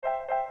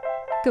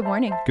Good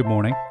morning. Good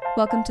morning.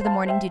 Welcome to the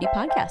Morning Duty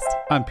Podcast.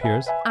 I'm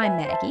Piers, I'm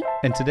Maggie.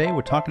 and today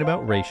we're talking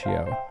about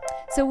ratio.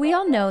 So we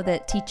all know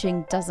that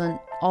teaching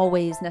doesn't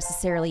always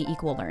necessarily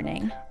equal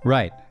learning.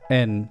 Right,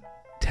 and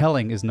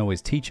telling isn't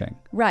always teaching.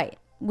 Right.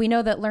 We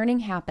know that learning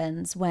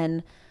happens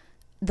when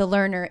the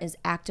learner is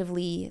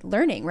actively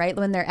learning, right?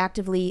 When they're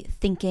actively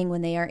thinking,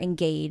 when they are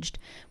engaged.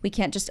 We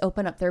can't just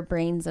open up their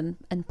brains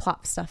and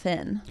plop stuff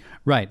in.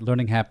 Right,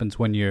 learning happens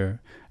when you're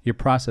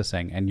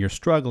processing and you're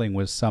struggling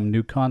with some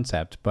new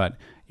concept, but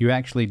you're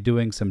actually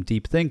doing some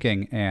deep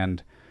thinking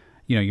and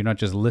you're not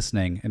just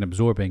listening and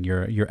absorbing,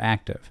 you're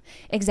active.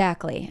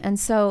 Exactly. And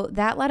so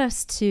that led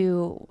us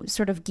to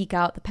sort of geek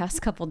out the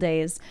past couple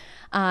days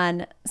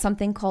on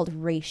something called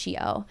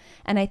ratio.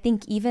 And I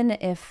think even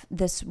if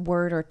this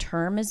word or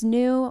term is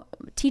new,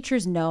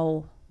 teachers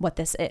know what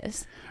this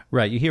is.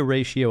 Right, you hear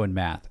ratio in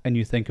math and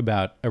you think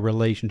about a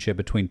relationship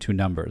between two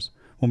numbers.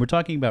 When we're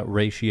talking about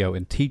ratio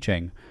in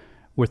teaching,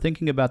 we're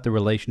thinking about the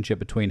relationship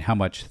between how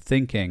much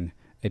thinking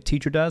a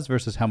teacher does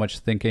versus how much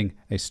thinking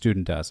a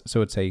student does.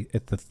 So it's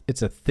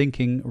a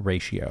thinking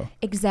ratio.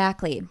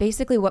 Exactly.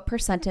 Basically, what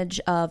percentage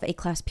of a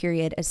class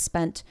period is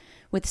spent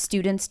with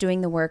students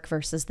doing the work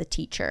versus the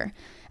teacher.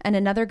 And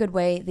another good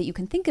way that you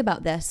can think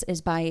about this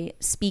is by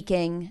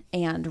speaking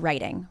and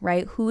writing,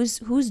 right? Who's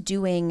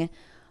doing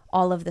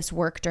all of this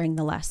work during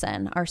the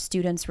lesson? Are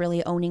students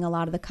really owning a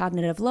lot of the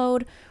cognitive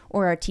load,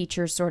 or are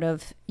teachers sort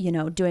of,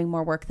 doing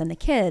more work than the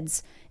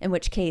kids? In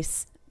which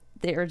case,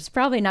 there's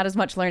probably not as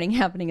much learning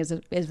happening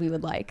as we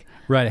would like.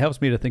 Right. It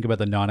helps me to think about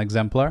the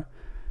non-exemplar.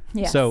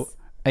 Yes. So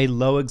a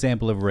low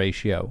example of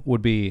ratio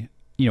would be,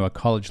 a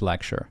college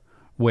lecture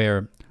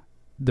where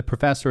the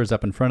professor is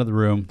up in front of the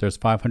room, there's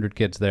 500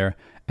 kids there,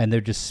 and they're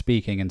just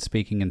speaking and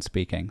speaking and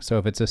speaking. So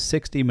if it's a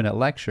 60-minute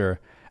lecture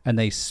and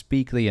they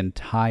speak the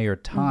entire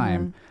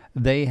time,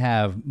 they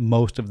have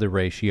most of the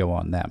ratio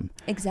on them.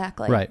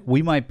 Exactly. Right.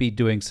 We might be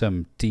doing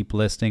some deep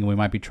listening. We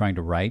might be trying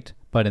to write.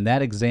 But in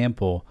that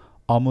example,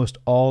 almost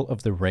all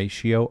of the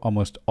ratio,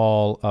 almost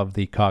all of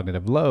the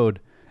cognitive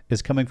load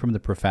is coming from the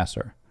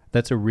professor.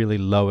 That's a really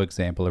low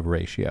example of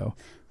ratio.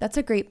 That's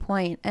a great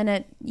point.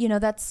 And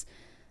that's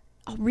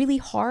really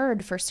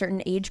hard for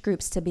certain age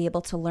groups to be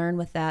able to learn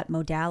with that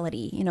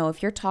modality.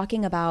 If you're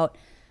talking about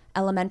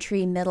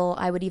elementary, middle,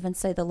 I would even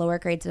say the lower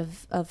grades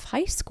of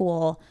high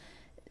school,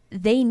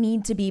 they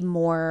need to be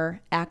more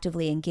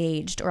actively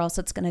engaged, or else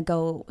it's going to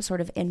go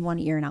sort of in one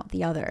ear and out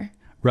the other.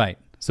 Right.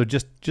 So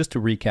just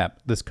to recap,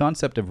 this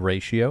concept of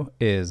ratio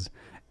is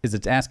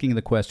it's asking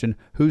the question,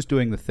 who's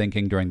doing the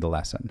thinking during the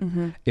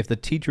lesson? If the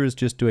teacher is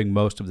just doing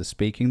most of the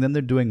speaking, then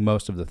they're doing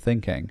most of the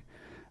thinking.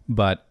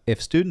 But if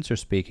students are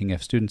speaking,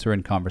 if students are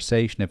in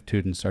conversation, if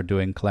students are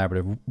doing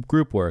collaborative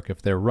group work,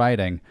 if they're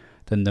writing,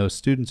 then those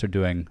students are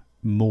doing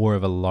more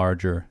of a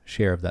larger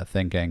share of that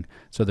thinking.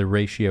 So the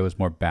ratio is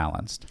more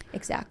balanced.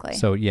 Exactly.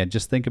 So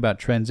just think about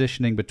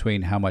transitioning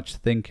between how much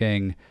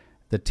thinking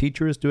the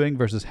teacher is doing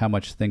versus how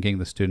much thinking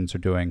the students are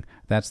doing.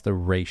 That's the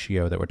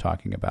ratio that we're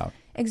talking about.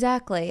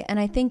 Exactly.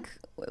 And I think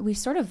we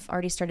sort of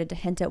already started to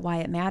hint at why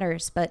it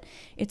matters, but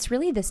it's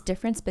really this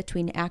difference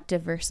between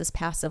active versus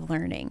passive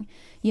learning,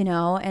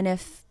 and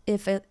if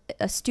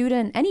a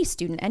student,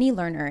 any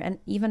learner, and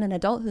even an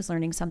adult who's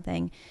learning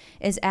something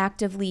is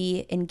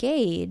actively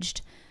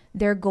engaged,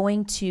 they're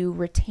going to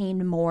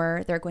retain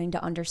more, they're going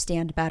to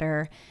understand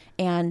better,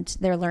 and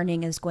their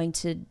learning is going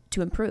to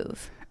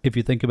improve. If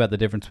you think about the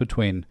difference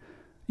between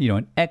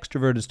an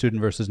extroverted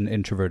student versus an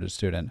introverted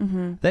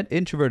student. That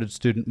introverted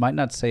student might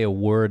not say a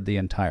word the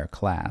entire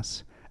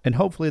class. And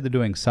hopefully they're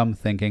doing some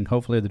thinking,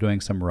 hopefully they're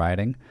doing some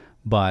writing.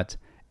 But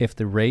if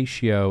the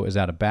ratio is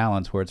out of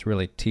balance where it's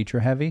really teacher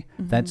heavy,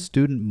 that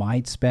student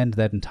might spend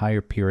that entire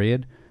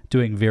period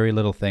doing very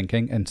little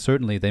thinking, and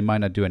certainly they might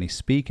not do any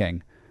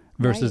speaking,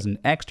 versus an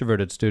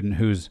extroverted student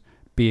who's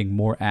being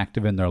more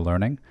active in their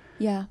learning.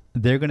 Yeah.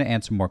 They're going to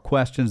answer more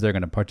questions, they're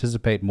going to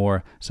participate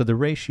more, so the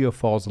ratio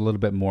falls a little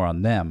bit more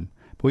on them.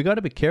 But we got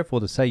to be careful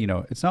to say,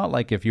 it's not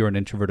like if you're an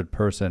introverted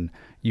person,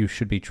 you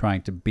should be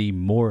trying to be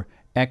more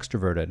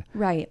extroverted.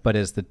 Right. But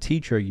as the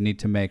teacher, you need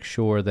to make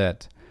sure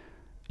that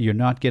you're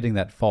not getting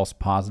that false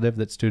positive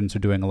that students are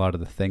doing a lot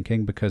of the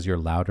thinking because your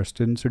louder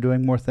students are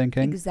doing more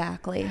thinking.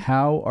 Exactly.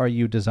 How are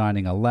you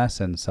designing a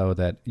lesson so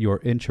that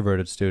your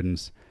introverted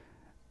students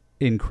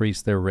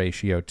increase their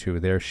ratio to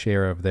their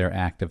share of their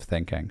active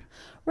thinking?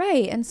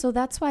 Right. And so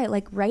that's why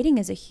writing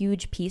is a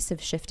huge piece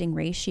of shifting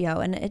ratio,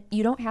 and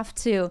you don't have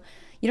to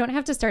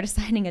start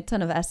assigning a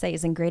ton of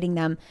essays and grading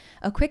them.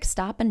 A quick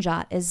stop and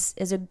jot is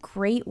a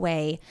great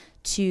way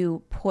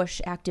to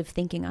push active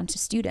thinking onto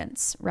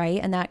students, right?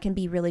 And that can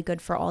be really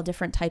good for all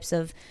different types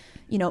of,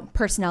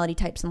 personality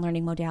types and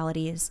learning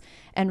modalities,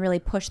 and really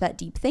push that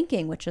deep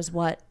thinking, which is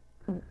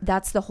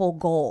that's the whole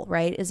goal,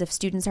 right? Is if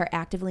students are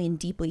actively and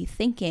deeply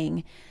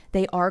thinking,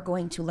 they are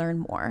going to learn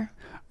more.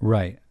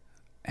 Right.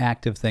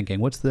 Active thinking.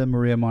 What's the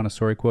Maria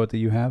Montessori quote that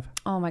you have?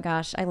 Oh my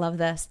gosh, I love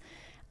this.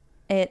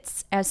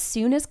 It's, as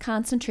soon as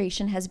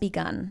concentration has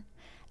begun,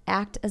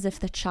 act as if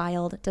the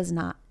child does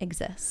not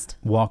exist.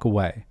 Walk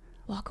away.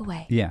 Walk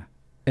away. Yeah.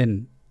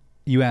 And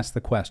You ask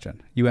the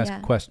question. You ask a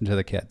question to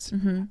the kids.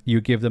 You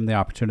give them the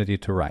opportunity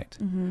to write.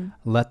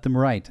 Let them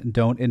write.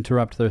 Don't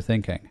interrupt their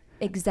thinking.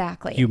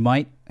 Exactly. You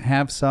might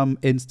have some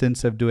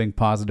instance of doing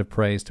positive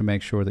praise to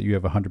make sure that you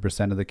have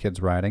 100% of the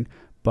kids writing,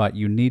 but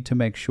you need to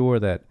make sure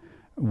that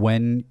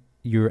when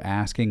you're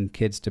asking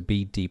kids to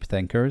be deep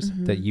thinkers,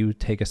 that you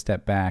take a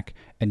step back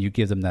and you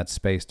give them that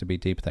space to be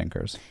deep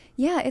thinkers.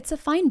 Yeah, it's a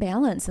fine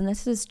balance. And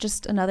this is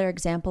just another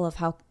example of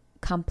how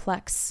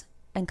complex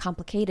and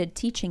complicated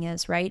teaching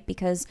is, right?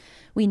 Because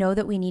we know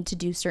that we need to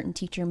do certain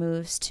teacher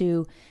moves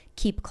to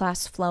keep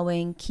class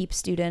flowing, keep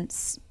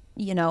students,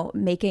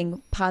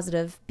 making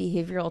positive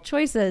behavioral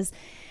choices.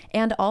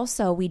 And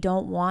also we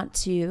don't want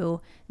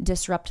to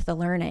disrupt the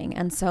learning.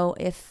 And so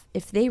if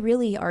they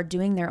really are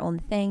doing their own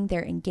thing,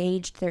 they're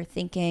engaged, they're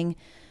thinking,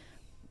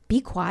 be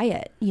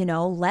quiet,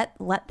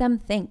 let them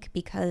think,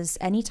 because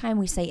anytime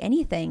we say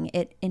anything,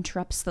 it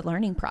interrupts the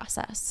learning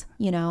process,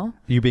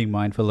 You being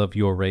mindful of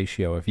your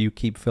ratio. If you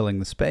keep filling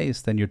the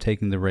space, then you're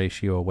taking the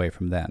ratio away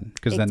from them.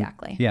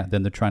 Exactly.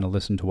 Then they're trying to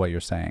listen to what you're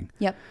saying.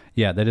 Yep.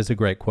 Yeah, that is a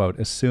great quote.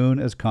 As soon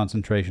as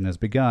concentration has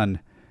begun,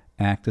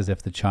 act as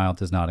if the child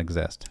does not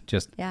exist.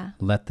 Just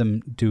let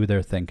them do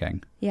their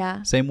thinking.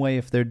 Yeah. Same way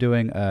if they're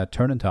doing a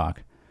turn and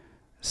talk.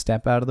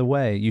 Step out of the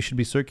way. You should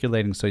be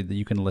circulating so that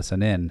you can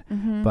listen in,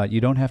 but you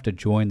don't have to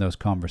join those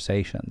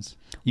conversations.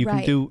 You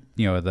can do,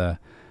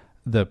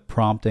 the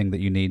prompting that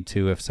you need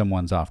to if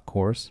someone's off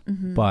course,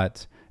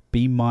 but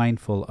be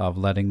mindful of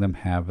letting them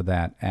have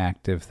that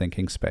active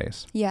thinking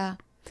space. Yeah.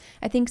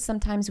 I think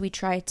sometimes we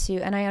try to,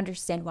 and I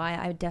understand why,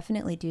 I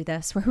definitely do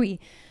this, where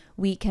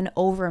we can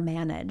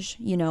overmanage,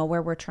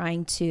 where we're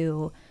trying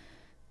to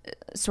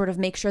sort of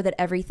make sure that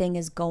everything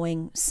is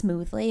going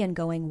smoothly and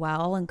going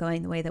well and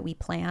going the way that we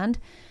planned.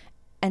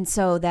 And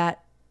so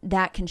that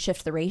can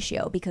shift the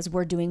ratio because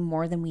we're doing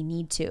more than we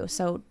need to.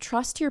 So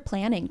trust your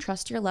planning,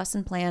 trust your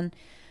lesson plan,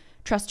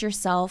 trust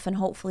yourself, and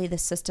hopefully the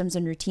systems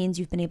and routines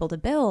you've been able to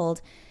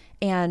build.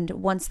 And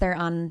once they're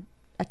on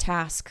a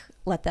task,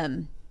 let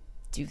them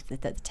do the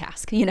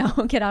task,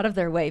 get out of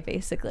their way,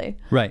 basically.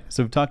 Right.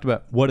 So we've talked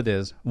about what it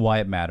is, why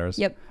it matters.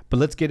 Yep.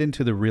 But let's get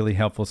into the really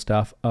helpful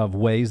stuff of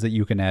ways that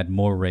you can add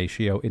more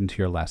ratio into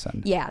your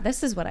lesson. Yeah,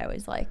 this is what I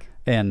always like.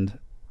 And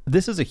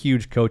this is a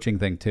huge coaching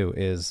thing too,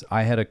 is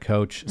I had a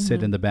coach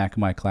sit in the back of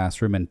my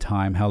classroom and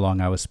time how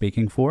long I was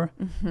speaking for.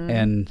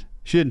 And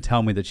she didn't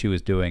tell me that she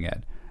was doing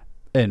it.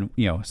 And,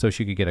 so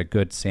she could get a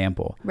good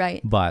sample.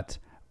 Right. But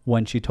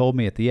when she told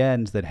me at the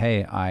end that,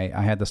 hey,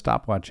 I had the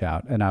stopwatch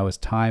out and I was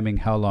timing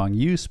how long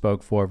you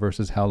spoke for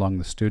versus how long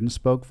the student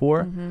spoke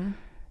for,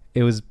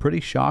 it was pretty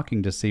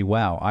shocking to see,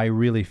 wow, I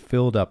really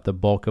filled up the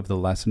bulk of the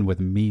lesson with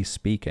me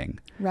speaking.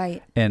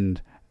 Right.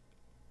 And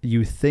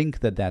you think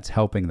that that's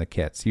helping the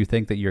kids. You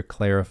think that you're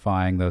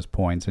clarifying those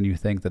points and you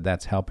think that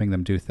that's helping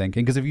them do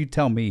thinking. Because if you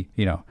tell me,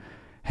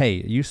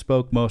 hey, you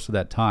spoke most of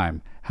that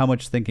time, how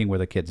much thinking were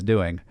the kids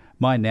doing?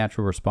 My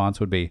natural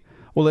response would be,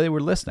 well, they were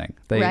listening.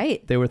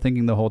 They were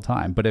thinking the whole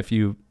time. But if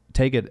you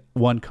take it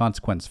one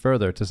consequence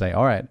further to say,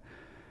 all right,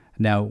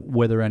 now,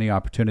 were there any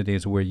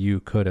opportunities where you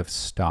could have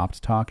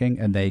stopped talking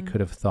and they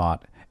could have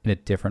thought in a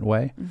different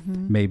way?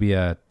 Maybe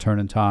a turn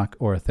and talk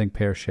or a think,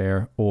 pair,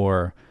 share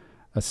or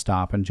a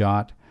stop and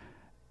jot.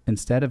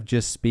 Instead of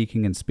just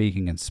speaking and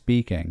speaking and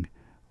speaking,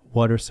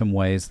 what are some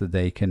ways that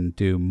they can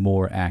do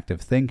more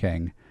active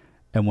thinking?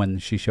 And when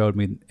she showed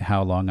me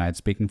how long I had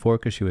speaking for,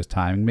 because she was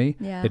timing me,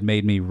 it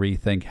made me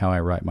rethink how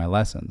I write my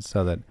lessons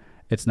so that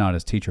it's not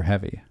as teacher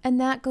heavy. And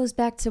that goes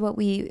back to what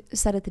we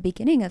said at the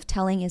beginning of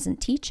telling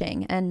isn't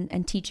teaching.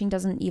 And teaching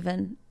doesn't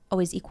even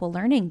always equal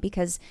learning,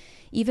 because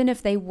even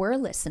if they were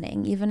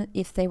listening, even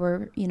if they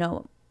were,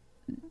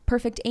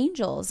 perfect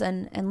angels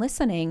and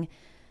listening,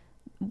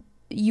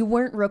 you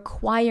weren't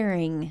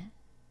requiring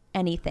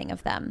anything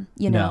of them,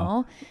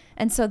 know?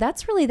 And so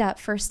that's really that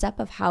first step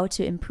of how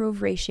to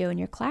improve ratio in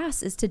your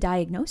class, is to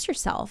diagnose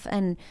yourself.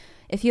 And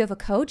if you have a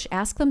coach,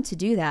 ask them to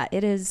do that.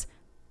 It is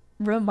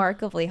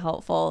remarkably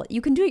helpful.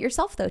 You can do it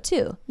yourself though,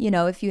 too.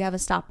 If you have a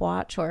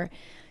stopwatch, or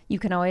you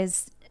can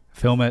always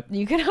film it.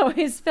 You can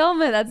always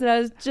film it. That's what I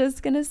was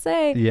just going to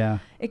say. Yeah.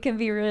 It can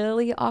be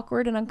really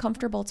awkward and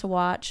uncomfortable to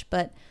watch,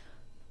 but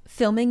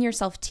filming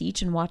yourself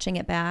teach and watching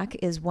it back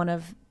is one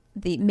of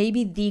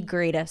maybe the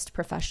greatest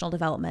professional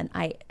development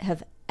I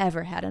have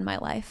ever had in my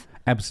life.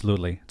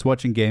 Absolutely. It's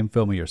watching game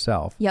film of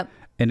yourself. Yep.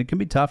 And it can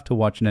be tough to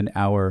watch an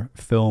hour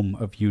film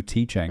of you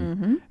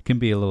teaching. It can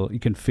be you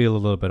can feel a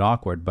little bit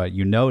awkward, but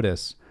you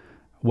notice,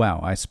 wow,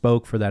 I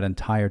spoke for that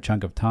entire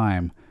chunk of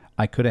time.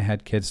 I could have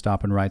had kids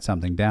stop and write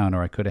something down,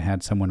 or I could have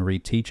had someone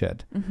reteach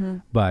it.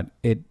 But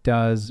it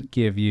does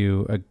give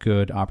you a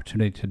good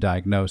opportunity to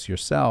diagnose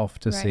yourself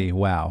to see,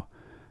 wow,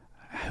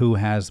 who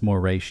has more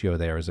ratio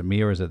there? Is it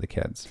me or is it the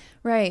kids?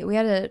 Right. We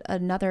had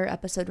another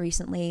episode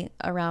recently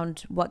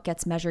around what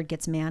gets measured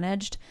gets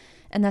managed.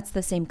 And that's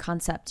the same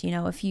concept.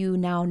 If you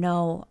now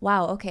know,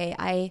 wow, okay,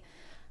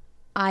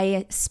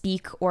 I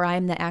speak, or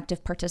I'm the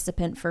active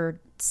participant for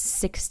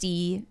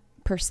 60%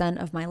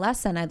 of my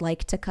lesson, I'd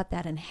like to cut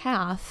that in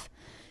half.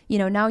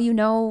 Now you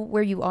know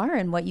where you are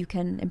and what you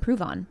can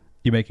improve on.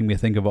 You're making me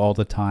think of all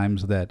the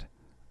times that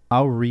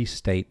I'll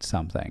restate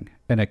something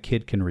and a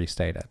kid can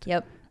restate it.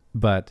 Yep.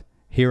 But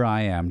here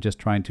I am just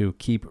trying to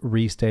keep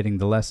restating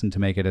the lesson to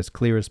make it as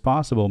clear as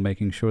possible,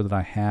 making sure that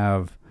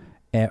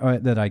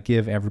I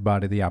give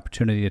everybody the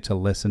opportunity to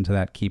listen to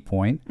that key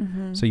point.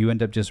 Mm-hmm. So you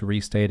end up just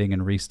restating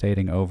and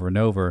restating over and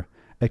over.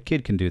 A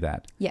kid can do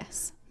that.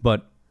 Yes.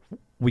 But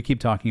we keep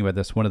talking about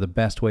this. One of the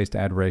best ways to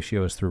add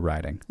ratio is through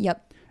writing.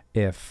 Yep.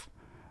 If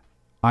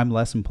I'm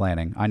lesson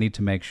planning, I need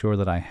to make sure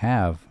that I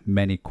have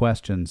many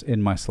questions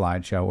in my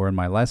slideshow or in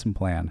my lesson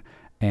plan.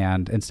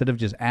 And instead of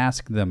just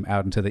asking them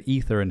out into the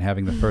ether and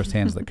having the first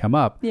hands that come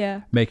up,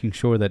 Yeah. making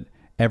sure that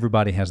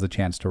everybody has the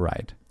chance to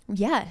write.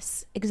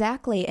 Yes,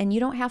 exactly. And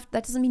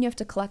that doesn't mean you have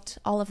to collect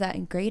all of that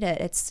and grade it.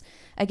 It's,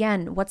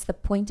 again, what's the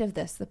point of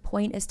this? The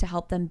point is to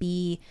help them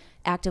be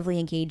actively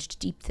engaged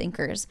deep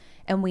thinkers.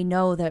 And we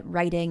know that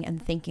writing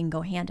and thinking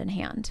go hand in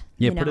hand.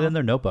 Yeah, you put it know? in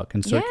their notebook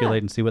and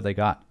circulate and see what they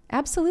got.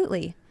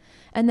 Absolutely.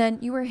 And then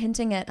you were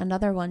hinting at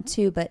another one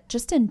too, but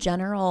just in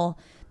general,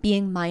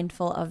 being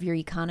mindful of your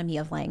economy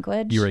of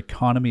language. Your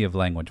economy of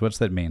language. What's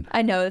that mean?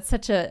 I know it's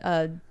such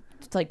a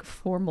like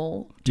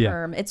formal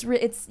term. Yeah.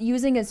 It's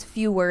using as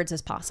few words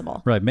as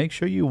possible. Right. Make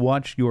sure you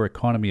watch your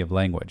economy of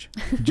language.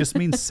 It just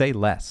means say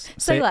less.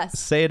 Say less.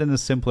 Say it in a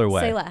simpler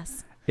way. Say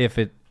less.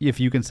 If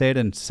you can say it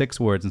in 6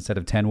 words instead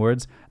of 10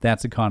 words,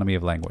 that's economy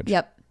of language.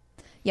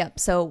 Yep.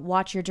 So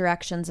watch your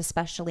directions,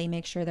 especially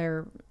make sure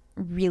they're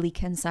really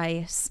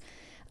concise.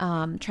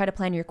 Try to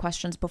plan your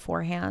questions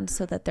beforehand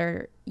so that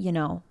they're,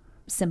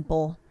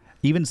 simple.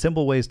 Even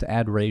simple ways to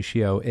add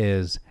ratio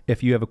is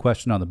if you have a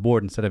question on the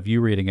board, instead of you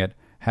reading it,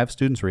 have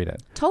students read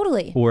it.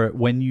 Totally. Or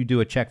when you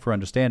do a check for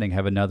understanding,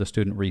 have another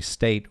student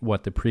restate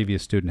what the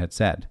previous student had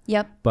said.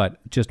 Yep.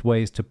 But just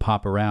ways to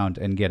pop around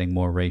and getting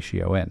more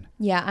ratio in.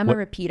 Yeah, I'm a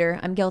repeater.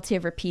 I'm guilty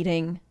of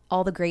repeating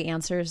all the great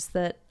answers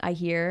that I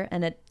hear,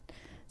 and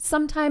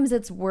sometimes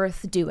it's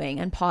worth doing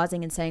and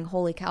pausing and saying,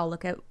 holy cow,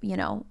 look at,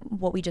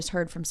 what we just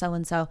heard from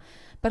so-and-so.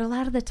 But a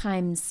lot of the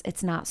times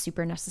it's not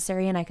super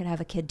necessary and I could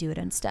have a kid do it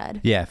instead.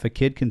 Yeah, if a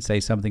kid can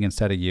say something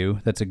instead of you,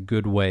 that's a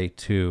good way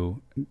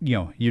to,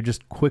 you're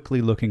just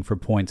quickly looking for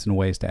points and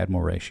ways to add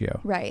more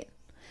ratio. Right.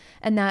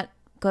 And that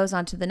goes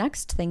on to the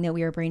next thing that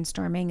we were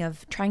brainstorming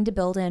of trying to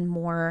build in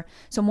more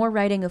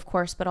writing, of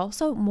course, but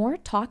also more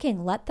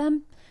talking. Let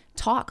them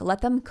talk,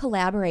 let them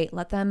collaborate,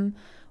 let them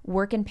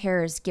work in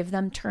pairs, give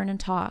them turn and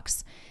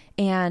talks,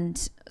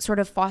 and sort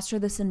of foster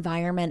this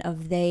environment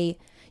of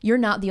you're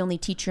not the only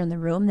teacher in the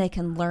room. They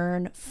can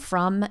learn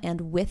from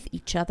and with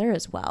each other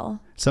as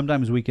well.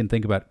 Sometimes we can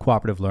think about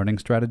cooperative learning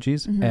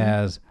strategies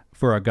as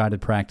for our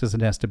guided practice,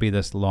 it has to be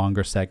this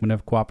longer segment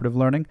of cooperative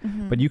learning,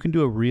 but you can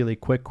do a really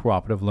quick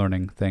cooperative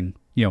learning thing,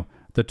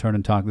 the turn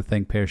and talk, the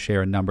think, pair,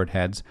 share, and numbered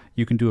heads.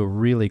 You can do a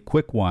really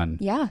quick one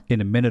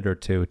in a minute or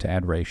two to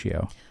add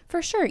ratio.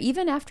 For sure.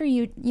 Even after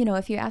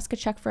if you ask a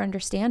check for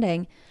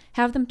understanding,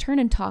 have them turn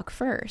and talk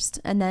first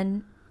and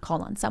then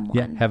call on someone.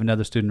 Yeah, have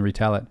another student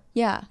retell it.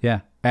 Yeah.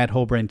 Yeah, add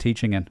whole brain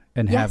teaching in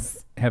and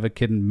have a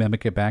kid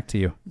mimic it back to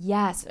you.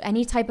 Yes.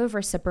 Any type of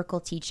reciprocal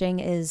teaching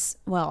is,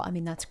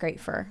 that's great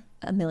for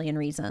a million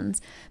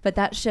reasons, but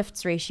that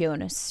shifts ratio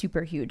in a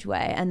super huge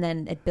way. And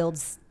then it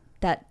builds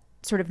that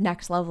sort of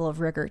next level of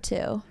rigor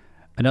too.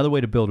 Another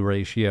way to build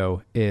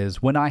ratio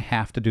is when I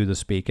have to do the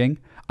speaking,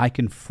 I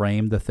can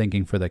frame the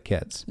thinking for the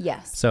kids.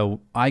 Yes.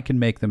 So I can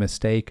make the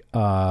mistake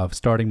of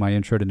starting my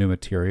intro to new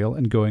material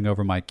and going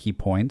over my key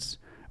points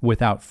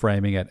without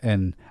framing it.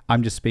 And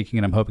I'm just speaking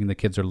and I'm hoping the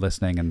kids are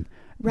listening. And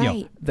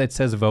that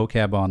says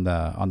vocab on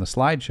the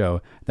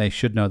slideshow. They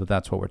should know that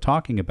that's what we're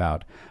talking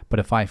about. But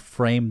if I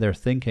frame their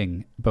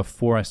thinking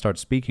before I start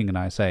speaking and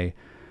I say,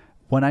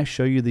 when I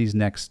show you these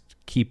next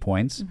key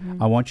points,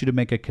 I want you to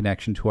make a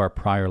connection to our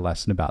prior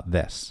lesson about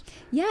this.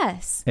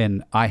 Yes.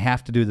 And I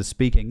have to do the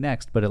speaking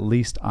next, but at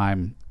least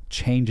I'm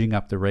changing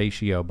up the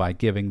ratio by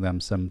giving them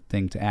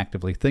something to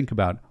actively think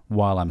about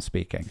while I'm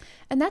speaking.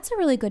 And that's a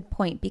really good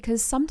point,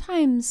 because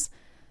sometimes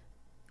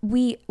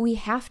we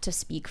have to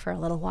speak for a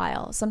little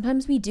while.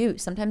 Sometimes we do.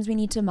 Sometimes we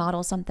need to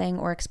model something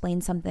or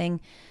explain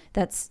something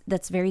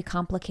that's very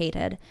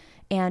complicated,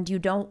 and you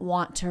don't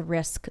want to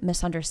risk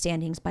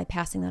misunderstandings by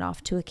passing that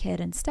off to a kid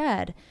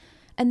instead.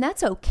 And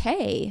that's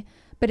okay.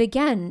 But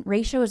again,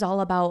 ratio is all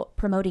about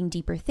promoting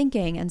deeper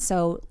thinking. And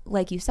so,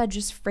 like you said,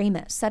 just frame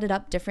it, set it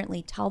up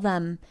differently, tell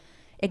them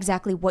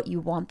exactly what you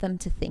want them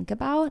to think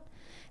about.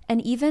 And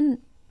even,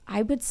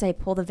 I would say,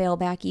 pull the veil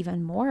back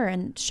even more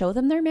and show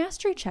them their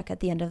mastery check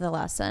at the end of the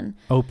lesson.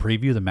 Oh,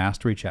 preview the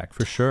mastery check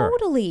for sure.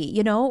 Totally,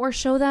 or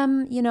show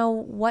them,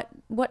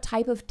 what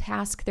type of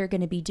task they're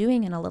going to be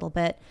doing in a little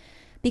bit,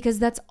 because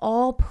that's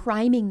all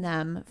priming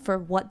them for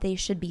what they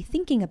should be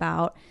thinking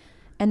about.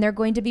 And they're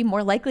going to be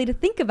more likely to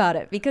think about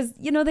it because,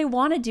 they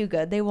want to do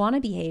good. They want to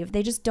behave.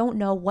 They just don't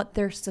know what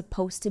they're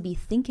supposed to be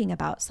thinking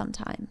about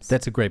sometimes.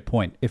 That's a great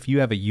point. If you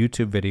have a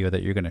YouTube video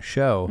that you're going to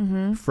show,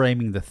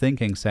 framing the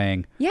thinking,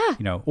 saying,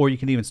 or you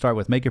can even start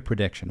with, make a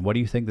prediction. What do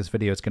you think this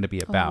video is going to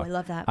be about? Oh, I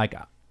love that. Like,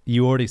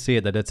 you already see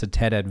it that it's a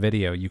TED Ed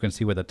video. You can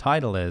see what the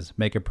title is,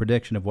 make a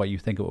prediction of what you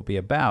think it will be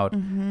about,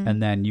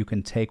 and then you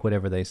can take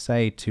whatever they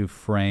say to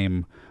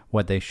frame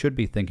what they should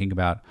be thinking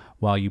about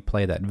while you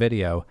play that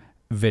video.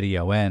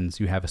 Video ends.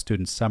 You have a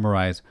student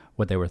summarize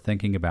what they were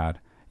thinking about.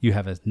 You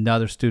have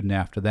another student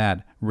after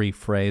that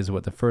rephrase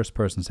what the first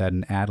person said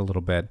and add a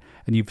little bit.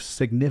 And you've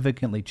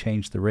significantly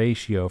changed the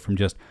ratio from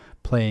just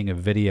playing a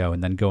video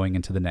and then going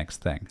into the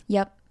next thing.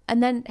 Yep.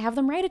 And then have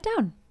them write it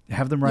down.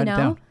 Have them write it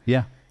down.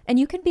 Yeah. And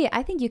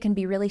I think you can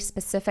be really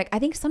specific. I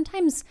think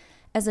sometimes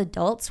as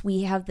adults,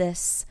 we have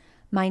this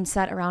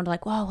mindset around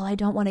like, well, I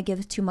don't want to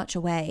give too much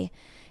away.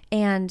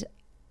 And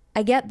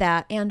I get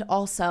that. And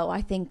also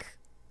I think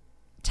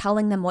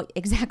telling them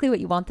exactly what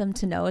you want them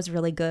to know is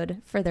really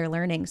good for their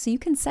learning. So you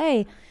can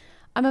say,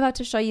 I'm about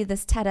to show you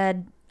this TED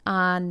Ed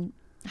on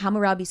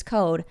Hammurabi's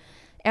Code.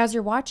 As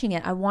you're watching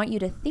it, I want you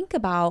to think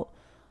about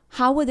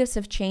how would this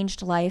have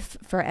changed life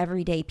for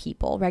everyday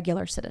people,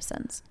 regular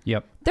citizens?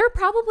 Yep. They're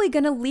probably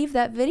going to leave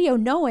that video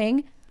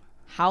knowing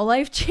how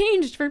life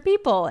changed for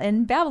people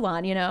in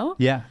Babylon, you know?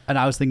 Yeah. And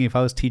I was thinking if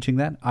I was teaching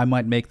that, I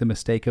might make the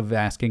mistake of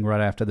asking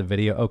right after the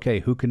video,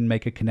 okay, who can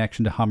make a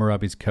connection to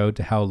Hammurabi's Code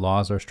to how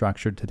laws are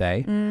structured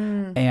today?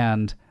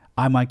 And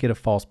I might get a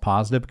false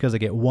positive because I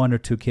get one or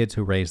two kids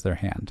who raise their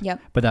hand.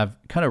 Yep. But I've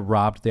kind of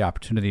robbed the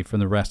opportunity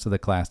from the rest of the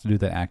class to do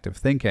the active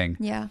thinking.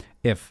 Yeah.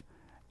 If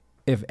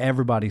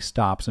everybody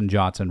stops and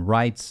jots and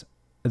writes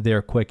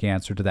their quick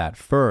answer to that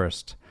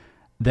first,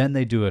 then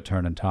they do a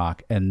turn and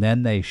talk, and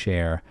then they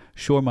share.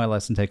 Sure, my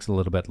lesson takes a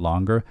little bit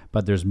longer,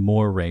 but there's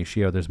more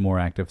ratio, there's more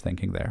active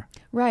thinking there.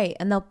 Right,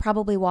 and they'll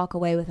probably walk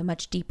away with a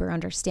much deeper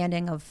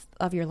understanding of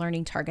your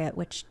learning target,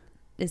 which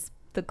is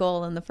the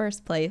goal in the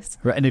first place.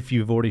 Right, and if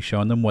you've already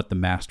shown them what the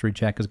mastery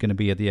check is going to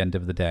be at the end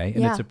of the day,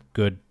 and it's a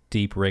good,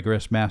 deep,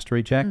 rigorous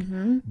mastery check,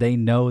 they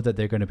know that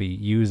they're going to be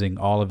using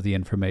all of the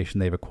information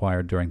they've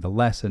acquired during the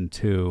lesson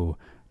to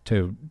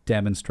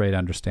demonstrate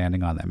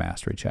understanding on that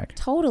mastery check.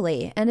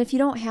 Totally. And if you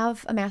don't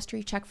have a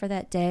mastery check for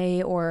that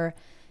day, or,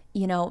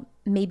 you know,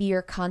 maybe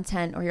your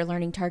content or your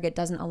learning target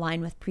doesn't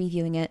align with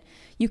previewing it,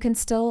 you can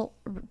still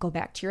go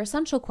back to your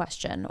essential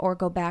question or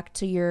go back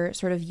to your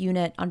sort of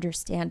unit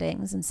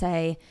understandings and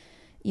say,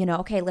 you know,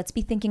 okay, let's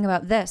be thinking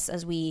about this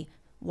as we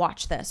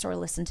watch this or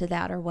listen to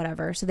that or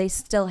whatever. So they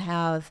still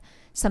have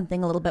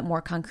something a little bit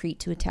more concrete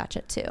to attach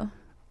it to.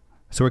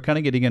 So we're kind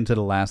of getting into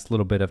the last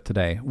little bit of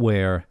today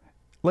where,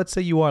 let's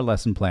say you are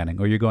lesson planning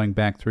or you're going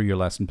back through your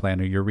lesson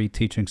plan or you're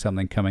reteaching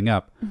something coming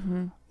up.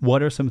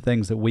 What are some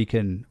things that we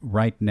can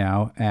right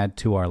now add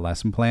to our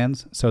lesson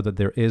plans so that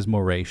there is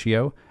more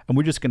ratio? And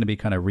we're just going to be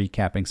kind of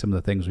recapping some of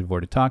the things we've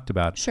already talked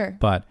about. Sure.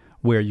 But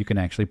where you can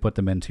actually put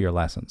them into your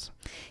lessons.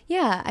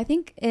 Yeah, I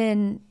think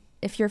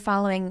if you're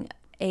following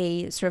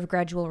a sort of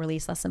gradual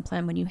release lesson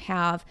plan, when you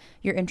have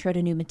your intro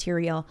to new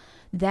material,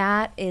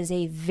 that is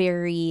a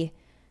very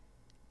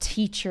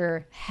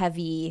teacher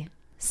heavy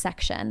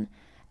section.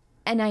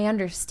 And I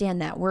understand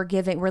that we're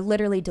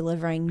literally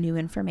delivering new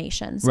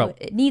information. So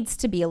It needs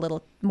to be a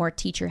little more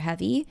teacher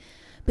heavy,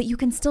 but you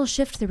can still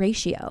shift the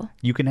ratio.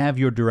 You can have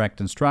your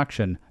direct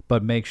instruction,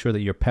 but make sure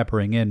that you're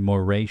peppering in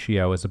more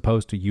ratio as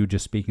opposed to you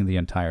just speaking the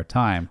entire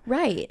time.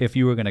 Right. If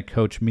you were going to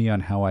coach me on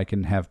how I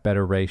can have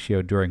better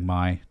ratio during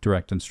my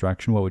direct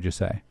instruction, what would you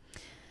say?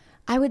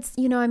 I would,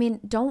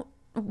 don't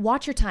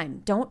watch your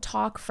time. Don't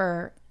talk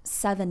for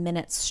 7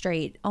 minutes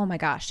straight. Oh my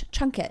gosh,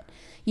 chunk it.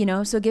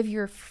 So give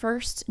your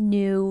first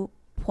new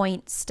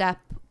point, step,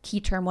 key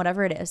term,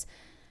 whatever it is,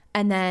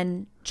 and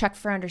then check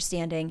for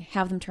understanding,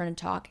 have them turn and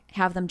talk,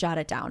 have them jot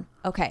it down.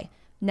 Okay,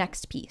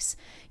 next piece.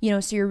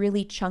 So you're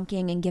really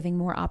chunking and giving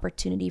more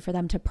opportunity for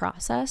them to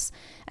process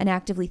and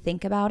actively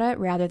think about it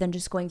rather than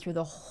just going through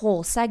the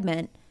whole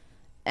segment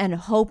and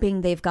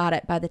hoping they've got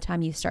it by the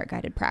time you start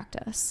guided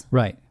practice.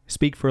 Right.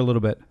 Speak for a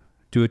little bit.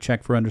 Do a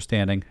check for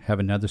understanding. Have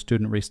another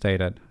student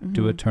restate it.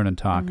 Do a turn and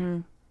talk.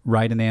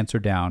 Write an answer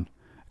down.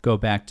 Go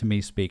back to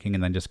me speaking,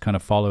 and then just kind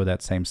of follow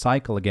that same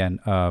cycle again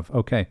of,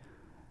 okay,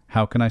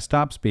 how can I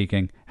stop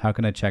speaking? How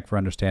can I check for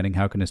understanding?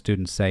 How can a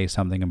student say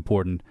something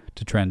important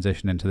to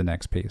transition into the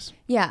next piece?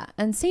 Yeah.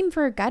 And same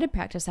for guided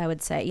practice, I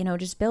would say.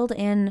 Just build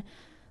in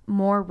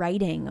more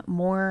writing,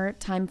 more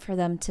time for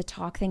them to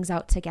talk things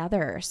out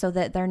together so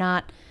that they're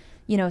not,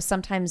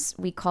 sometimes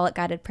we call it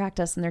guided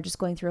practice and they're just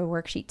going through a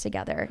worksheet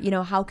together.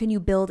 How can you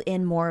build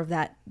in more of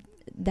that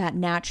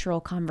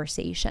natural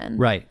conversation?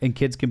 Right. And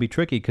kids can be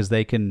tricky because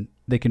they can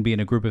be in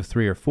a group of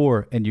 3 or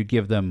 4 and you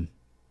give them,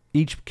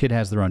 each kid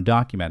has their own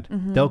document.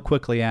 They'll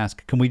quickly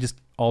ask, can we just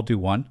all do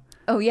one?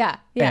 Oh, yeah.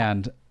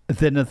 And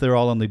then if they're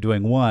all only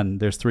doing one,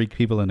 there's 3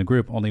 people in the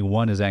group, only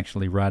one is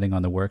actually writing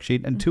on the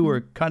worksheet and 2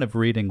 are kind of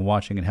reading,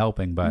 watching, and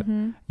helping. But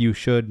you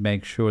should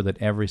make sure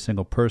that every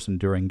single person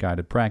during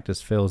guided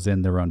practice fills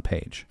in their own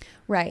page.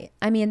 Right.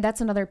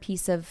 That's another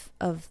piece of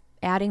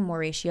adding more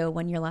ratio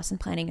when you're lesson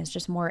planning is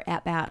just more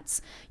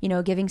at-bats,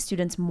 giving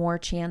students more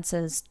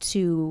chances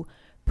to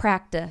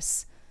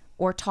practice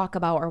or talk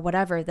about or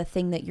whatever the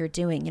thing that you're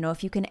doing.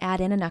 If you can add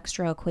in an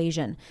extra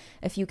equation,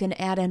 if you can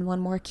add in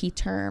one more key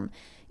term,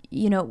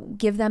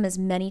 give them as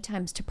many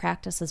times to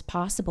practice as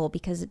possible,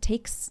 because it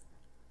takes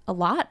a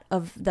lot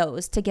of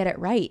those to get it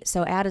right.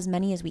 So add as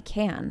many as we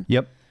can.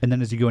 Yep. And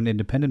then as you go into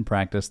independent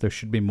practice, there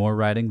should be more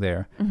writing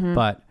there.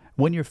 But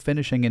when you're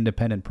finishing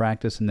independent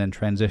practice and then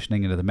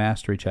transitioning into the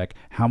mastery check,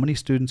 how many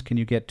students can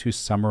you get to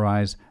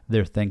summarize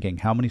their thinking?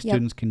 How many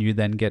students can you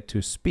then get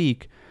to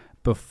speak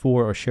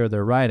before or share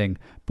their writing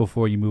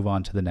before you move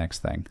on to the next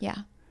thing?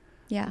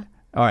 Yeah.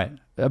 All right.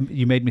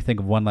 You made me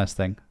think of one last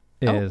thing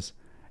is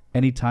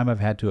anytime I've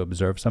had to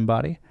observe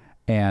somebody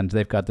and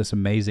they've got this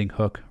amazing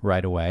hook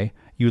right away,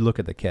 you look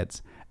at the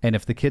kids. And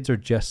if the kids are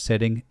just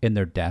sitting in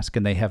their desk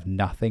and they have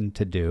nothing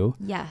to do,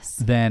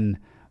 then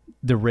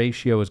the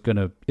ratio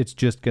it's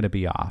just going to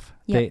be off.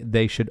 Yep.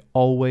 They should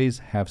always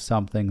have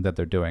something that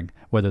they're doing,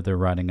 whether they're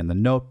writing in the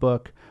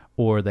notebook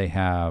or they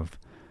have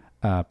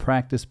a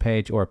practice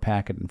page or a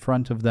packet in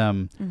front of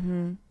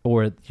them,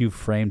 or you've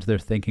framed their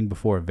thinking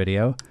before a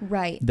video.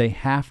 Right. They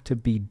have to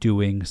be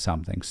doing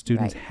something.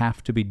 Students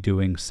have to be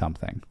doing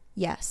something.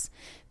 Yes.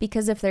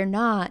 Because if they're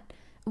not,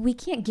 we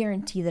can't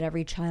guarantee that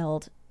every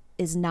child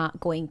is not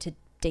going to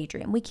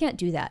daydream. We can't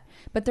do that.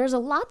 But there's a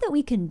lot that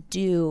we can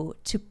do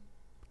to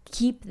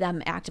keep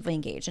them actively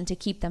engaged and to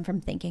keep them from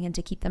thinking and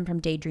to keep them from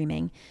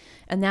daydreaming.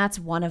 And that's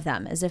one of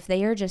them, is if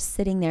they are just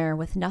sitting there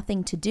with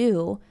nothing to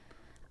do,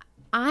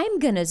 I'm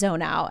going to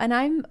zone out, and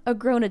I'm a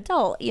grown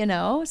adult,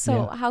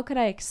 So how could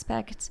I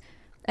expect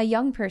a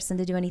young person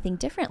to do anything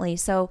differently?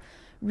 So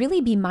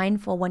really be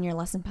mindful when you're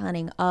lesson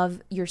planning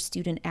of your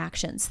student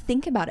actions.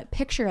 Think about it.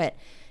 Picture it.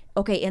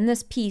 Okay, in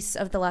this piece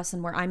of the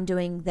lesson where I'm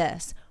doing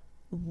this,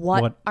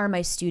 what are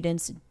my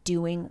students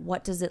doing?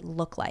 What does it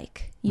look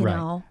like? You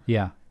know?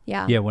 Yeah.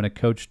 When a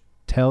coach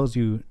tells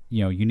you,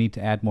 you need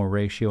to add more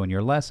ratio in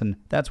your lesson,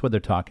 that's what they're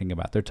talking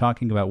about. They're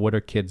talking about what are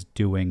kids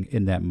doing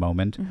in that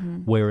moment?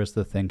 Where is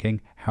the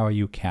thinking? How are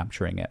you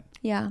capturing it?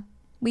 Yeah.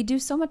 We do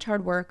so much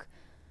hard work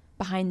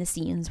behind the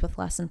scenes with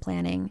lesson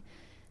planning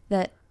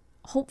that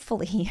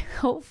hopefully,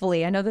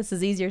 I know this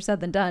is easier said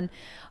than done.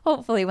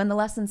 Hopefully when the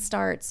lesson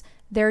starts,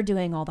 they're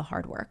doing all the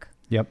hard work.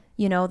 Yep.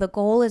 The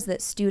goal is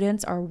that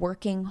students are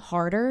working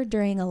harder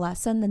during a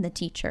lesson than the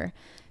teacher,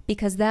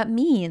 because that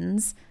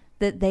means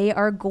that they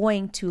are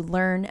going to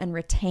learn and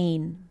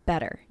retain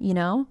better,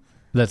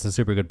 That's a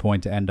super good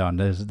point to end on.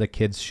 The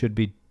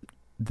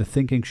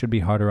thinking should be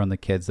harder on the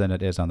kids than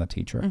it is on the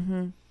teacher.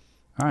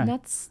 All right.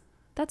 And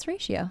that's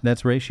ratio.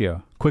 That's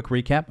ratio. Quick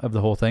recap of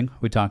the whole thing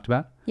we talked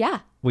about. Yeah.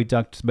 We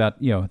talked about,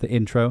 the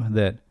intro,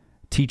 that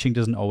teaching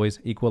doesn't always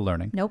equal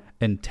learning. Nope.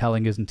 And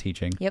telling isn't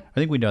teaching. Yep. I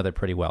think we know that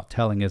pretty well.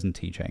 Telling isn't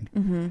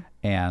teaching.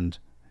 And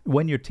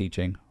when you're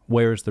teaching,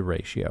 where's the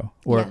ratio?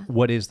 Or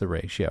what is the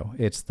ratio?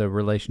 It's the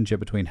relationship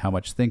between how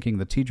much thinking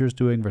the teacher's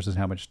doing versus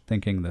how much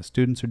thinking the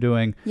students are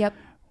doing. Yep.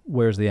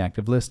 Where's the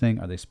active listening?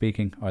 Are they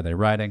speaking? Are they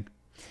writing?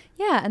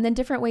 Yeah, and then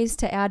different ways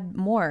to add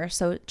more.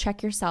 So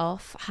check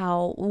yourself.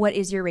 What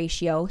is your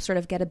ratio? Sort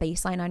of get a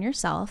baseline on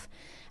yourself.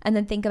 And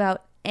then think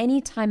about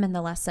any time in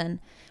the lesson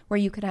where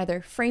you could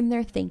either frame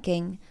their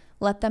thinking,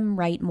 let them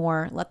write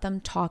more, let them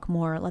talk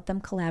more, let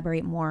them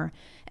collaborate more,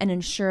 and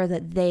ensure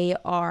that they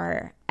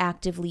are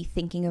actively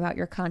thinking about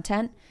your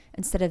content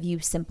instead of you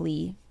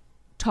simply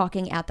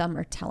talking at them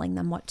or telling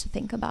them what to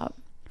think about.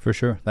 For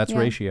sure. That's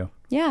ratio.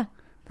 Yeah.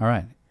 All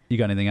right. You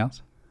got anything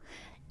else?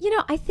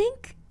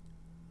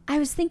 I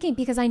was thinking,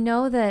 because I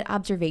know that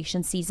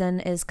observation season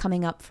is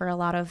coming up for a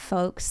lot of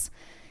folks.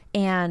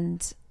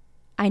 And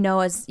I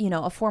know, as,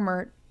 a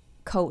former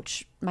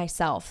coach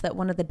myself, that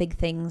one of the big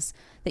things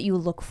that you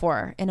look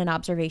for in an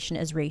observation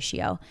is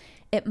ratio.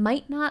 It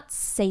might not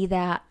say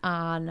that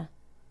on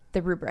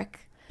the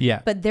rubric.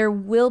 Yeah. But there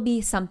will be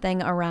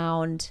something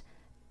around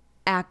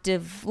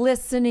active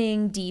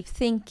listening, deep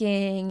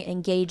thinking,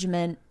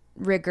 engagement,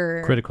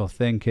 rigor, critical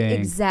thinking.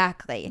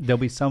 Exactly. There'll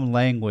be some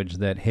language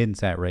that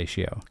hints at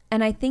ratio.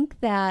 And I think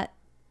that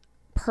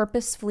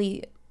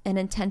purposefully and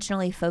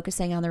intentionally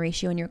focusing on the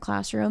ratio in your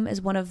classroom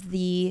is one of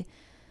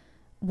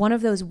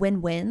those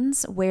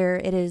win-wins where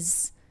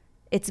it's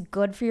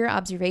good for your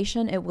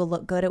observation. It will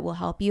look good. It will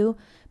help you,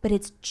 but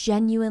it's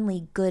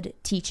genuinely good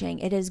teaching.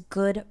 It is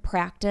good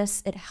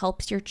practice. It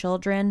helps your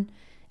children.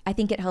 I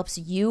think it helps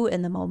you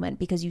in the moment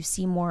because you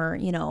see more,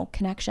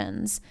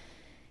 connections.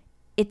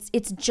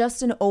 It's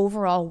just an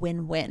overall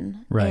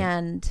win-win. Right.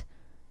 And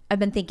I've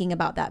been thinking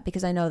about that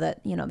because I know that,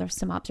 there's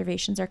some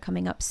observations are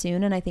coming up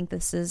soon. And I think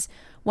this is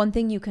one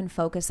thing you can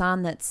focus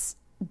on that's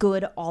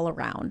good all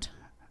around.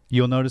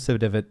 You'll notice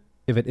it if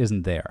it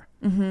isn't there.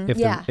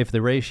 If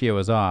the ratio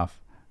is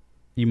off,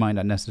 you might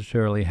not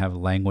necessarily have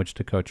language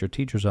to coach your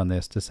teachers on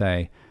this to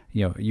say,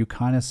 you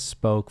kind of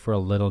spoke for a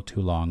little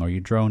too long or you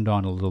droned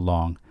on a little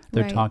long.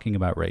 They're talking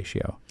about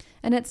ratio.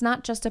 And it's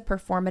not just a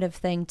performative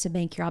thing to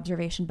make your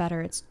observation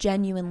better. It's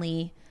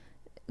genuinely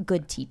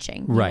good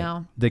teaching.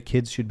 Right. The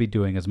kids should be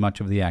doing as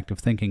much of the active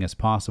thinking as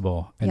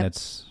possible. And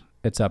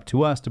it's up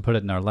to us to put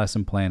it in our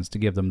lesson plans to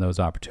give them those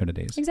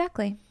opportunities.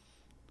 Exactly.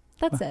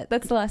 That's it.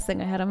 That's the last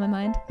thing I had on my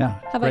mind. Yeah.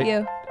 How about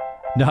you?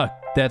 No,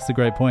 that's the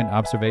great point.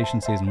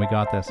 Observation season. We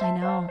got this. I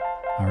know.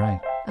 All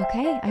right.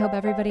 Okay, I hope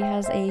everybody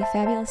has a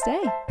fabulous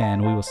day.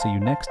 And we will see you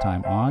next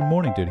time on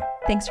Morning Duty.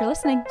 Thanks for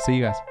listening. See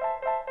you guys.